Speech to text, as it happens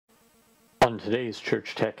On today's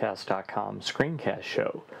ChurchTechCast.com screencast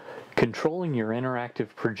show, controlling your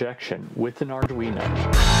interactive projection with an Arduino.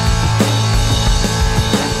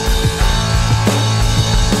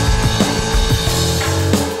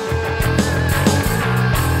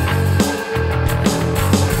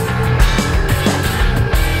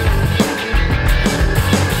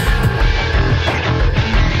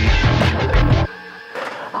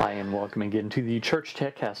 Welcome again to the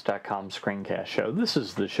ChurchTechCast.com screencast show. This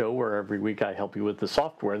is the show where every week I help you with the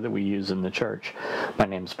software that we use in the church. My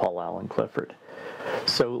name is Paul Allen Clifford.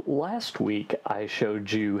 So last week I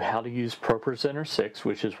showed you how to use ProPresenter 6,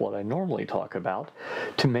 which is what I normally talk about,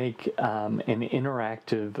 to make an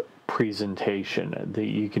interactive presentation that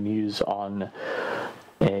you can use on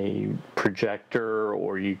a projector,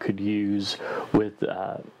 or you could use with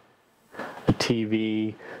a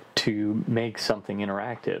TV to make something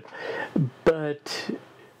interactive. But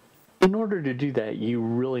in order to do that, you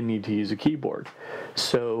really need to use a keyboard.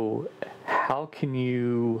 So how can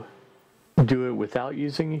you do it without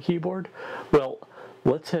using a keyboard? Well,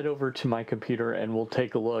 let's head over to my computer and we'll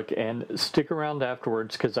take a look, and stick around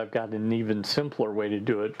afterwards because I've got an even simpler way to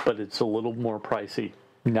do it, but it's a little more pricey.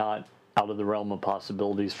 Not out of the realm of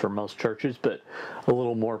possibilities for most churches, but a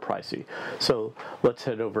little more pricey. So let's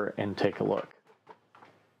head over and take a look.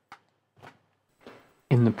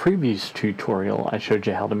 In the previous tutorial, I showed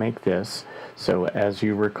you how to make this. So as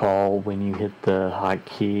you recall, when you hit the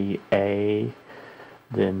hotkey A,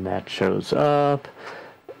 then that shows up.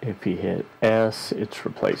 If you hit S, it's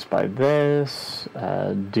replaced by this.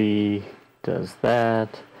 D does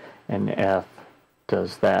that, and F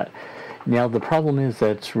does that. Now the problem is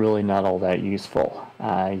that's really not all that useful.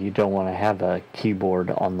 You don't want to have a keyboard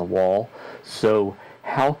on the wall. So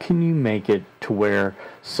how can you make it to where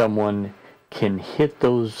someone can hit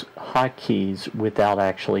those hotkeys without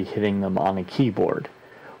actually hitting them on a keyboard?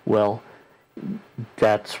 Well,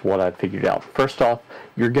 that's what I figured out. First off,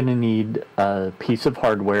 you're going to need a piece of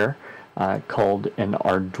hardware called an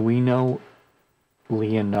Arduino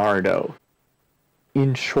Leonardo.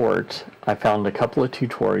 In short, I found a couple of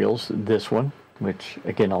tutorials, this one, which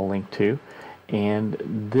again I'll link to,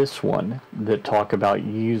 and this one that talk about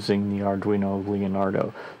using the Arduino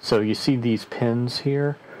Leonardo. So you see these pins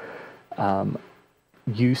here?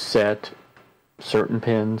 You set certain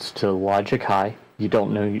pins to logic high. You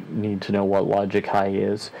don't need to know what logic high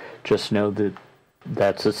is, just know that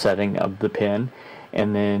that's a setting of the pin,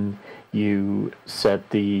 and then you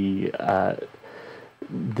set the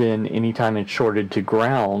then anytime it's shorted to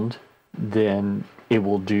ground, then it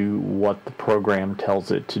will do what the program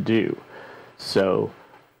tells it to do. So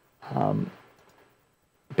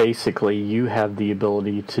basically you have the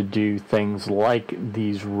ability to do things like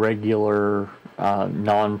these regular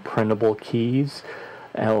non-printable keys.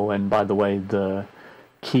 Oh, and by the way, the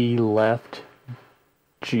key left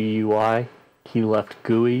GUI, key left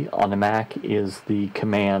GUI on a Mac is the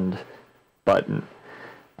command button.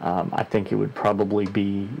 I think it would probably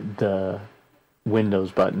be the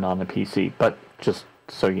Windows button on a PC, but just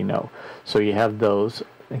so you know. So you have those.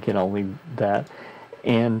 Again, I'll leave that.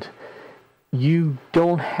 And you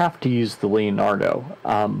don't have to use the Leonardo,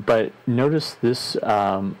 but notice this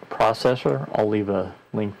processor. I'll leave a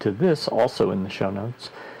link to this also in the show notes.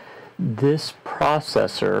 This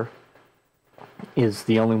processor is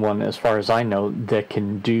the only one, as far as I know, that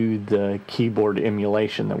can do the keyboard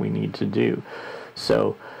emulation that we need to do.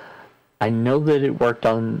 So I know that it worked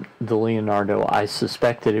on the Leonardo. I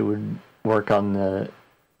suspect that it would work on the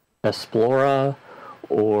Explora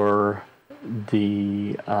or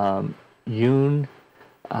the Yun,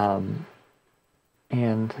 and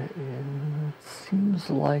it seems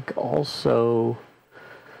like also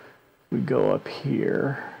we go up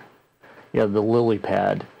here. Yeah, the lily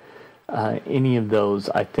pad. Any of those,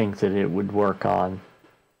 I think that it would work on.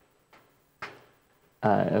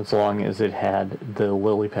 As long as it had the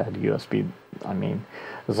LilyPad USB,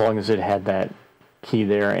 as long as it had that key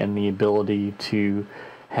there and the ability to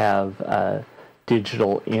have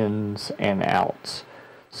digital ins and outs.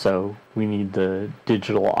 So we need the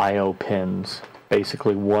digital I/O pins,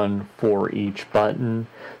 basically one for each button.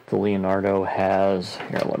 The Leonardo has,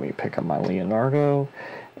 here, let me pick up my Leonardo,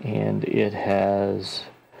 and it has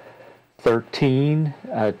 13.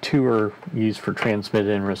 2 are used for transmit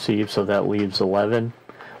and receive, so that leaves 11.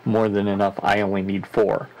 More than enough. I only need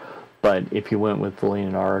 4. But if you went with the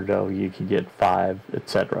Leonardo, you could get 5,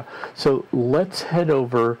 etc. So let's head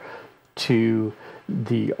over to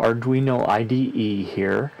the Arduino IDE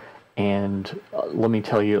here, And let me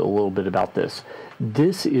tell you a little bit about this.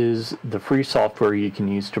 This is the free software you can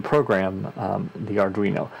use to program the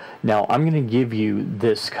Arduino. Now, I'm going to give you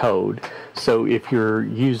this code. So if you're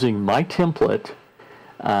using my template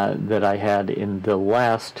that I had in the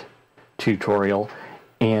last tutorial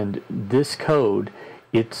and this code,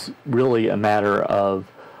 it's really a matter of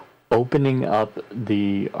opening up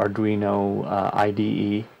the Arduino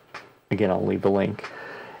IDE. Again, I'll leave a link.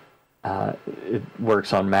 It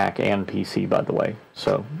works on Mac and PC, by the way.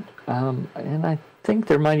 So, and I think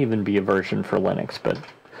there might even be a version for Linux, but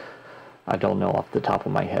I don't know off the top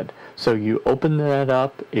of my head. So you open that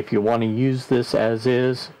up. If you want to use this as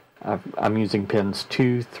is, I'm using pins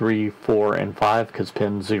 2, 3, 4, and 5 because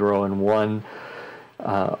pins 0 and 1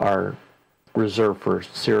 are reserved for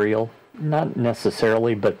serial. Not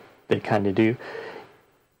necessarily, but they kind of do.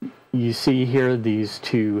 You see here these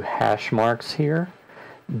two hash marks here.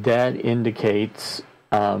 That indicates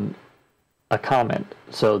a comment.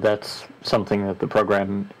 So that's something that the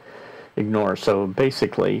program ignores. So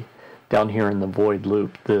basically, down here in the void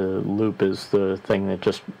loop, the loop is the thing that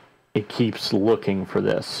just, it keeps looking for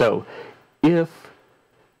this. So if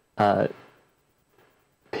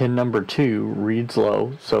pin number 2 reads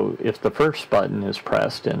low, so if the first button is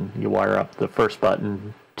pressed and you wire up the first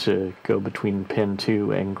button to go between pin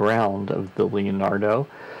 2 and ground of the Leonardo,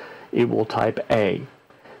 it will type A.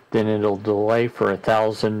 Then it'll delay for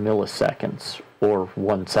 1,000 milliseconds or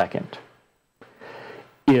 1 second.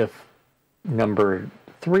 If number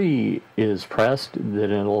 3 is pressed,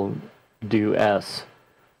 then it'll do S,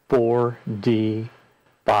 4, D,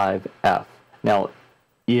 5, F. Now,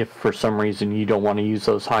 if for some reason you don't want to use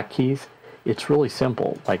those hotkeys, it's really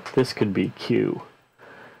simple. Like this could be Q.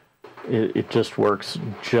 It just works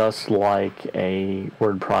just like a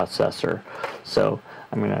word processor. So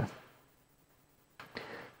I'm going to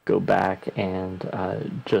go back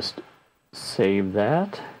and just save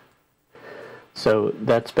that. So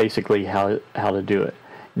that's basically how to do it.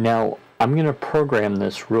 Now I'm going to program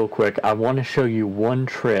this real quick. I want to show you one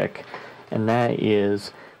trick, and that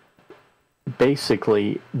is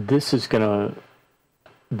basically this is going to,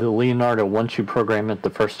 the Leonardo, once you program it the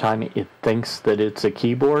first time, it thinks that it's a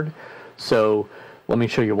keyboard. So let me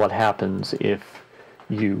show you what happens if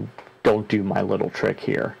you don't do my little trick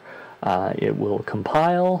here. It will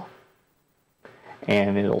compile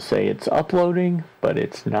and it'll say it's uploading, but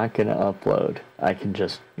it's not going to upload. I can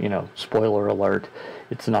just, spoiler alert,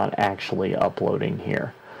 it's not actually uploading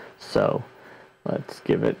here. So let's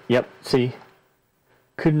give it, yep, see,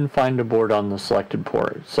 couldn't find a board on the selected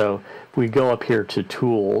port. So if we go up here to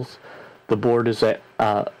tools, the board is at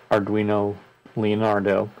Arduino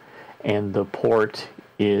Leonardo, and the port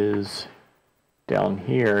is down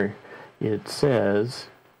here. It says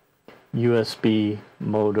USB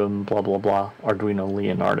modem blah blah blah Arduino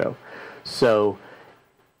Leonardo. So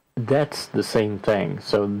that's the same thing.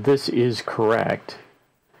 So this is correct.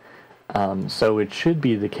 So it should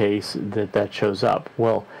be the case that that shows up.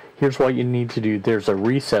 Well, here's what you need to do. There's a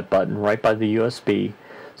reset button right by the USB.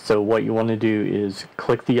 So what you want to do is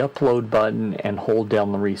click the upload button and hold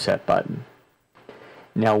down the reset button.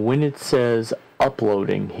 Now when it says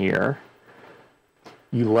uploading here,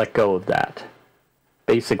 you let go of that.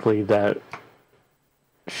 Basically that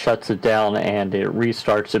shuts it down and it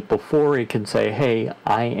restarts it before it can say, hey,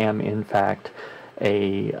 I am in fact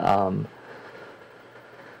a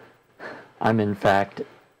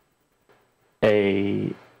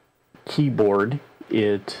keyboard.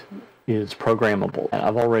 It is programmable.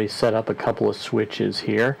 I've already set up a couple of switches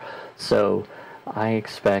here, so I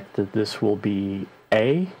expect that this will be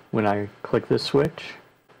A when I click this switch,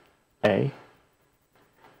 A,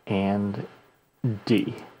 and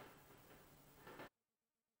D.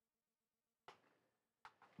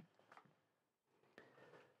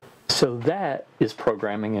 So that is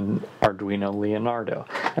programming in Arduino Leonardo.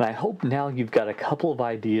 And I hope now you've got a couple of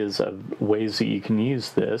ideas of ways that you can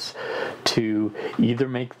use this to either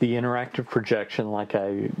make the interactive projection like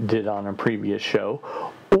I did on a previous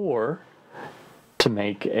show, or to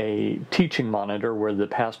make a teaching monitor where the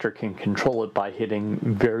pastor can control it by hitting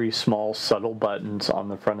very small subtle buttons on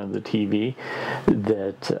the front of the TV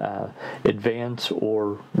that advance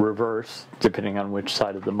or reverse, depending on which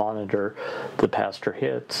side of the monitor the pastor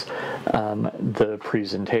hits, the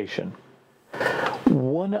presentation.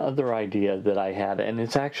 One other idea that I had, and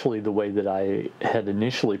it's actually the way that I had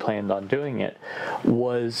initially planned on doing it,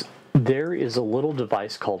 was there is a little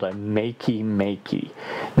device called a Makey.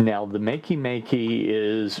 Now the Makey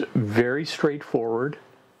is very straightforward,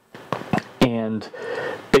 and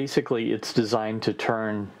basically it's designed to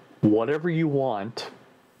turn whatever you want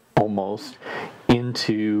almost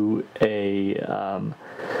into a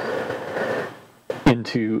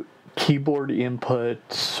into keyboard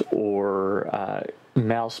inputs or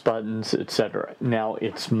mouse buttons, etc. Now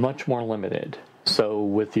it's much more limited. So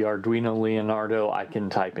with the Arduino Leonardo, I can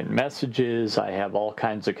type in messages, I have all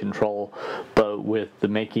kinds of control, but with the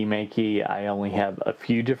Makey, I only have a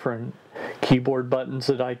few different keyboard buttons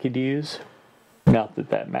that I could use. Not that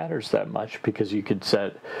that matters that much, because you could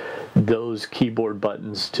set those keyboard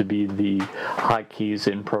buttons to be the hotkeys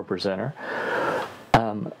in ProPresenter.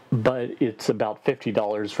 But it's about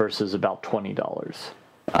 $50 versus about $20,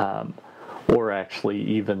 or actually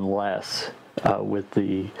even less with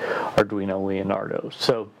the Arduino Leonardo.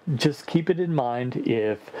 So just keep it in mind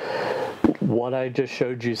if what I just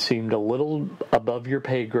showed you seemed a little above your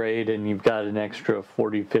pay grade and you've got an extra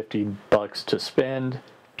 $40-50 to spend,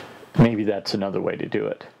 maybe that's another way to do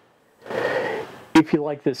it. If you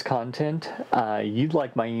like this content, you'd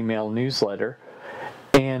like my email newsletter,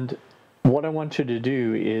 and what I want you to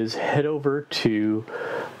do is head over to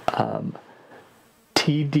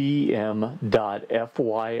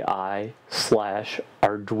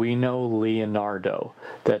tdm.fyi/Arduino Leonardo.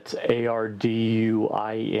 That's ARDUINO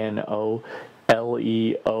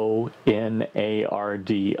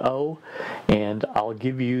LEONARDO, and I'll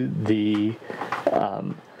give you the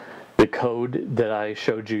code that I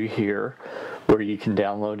showed you here, where you can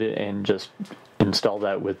download it and just install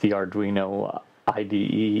that with the Arduino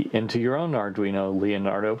IDE into your own Arduino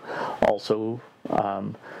Leonardo. Also,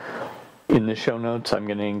 in the show notes, I'm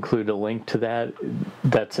going to include a link to that.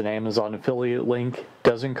 That's an Amazon affiliate link.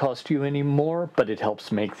 Doesn't cost you any more, but it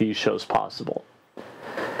helps make these shows possible.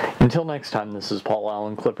 Until next time, this is Paul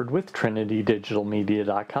Allen Clifford with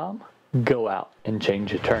TrinityDigitalMedia.com. Go out and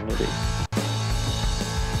change eternity.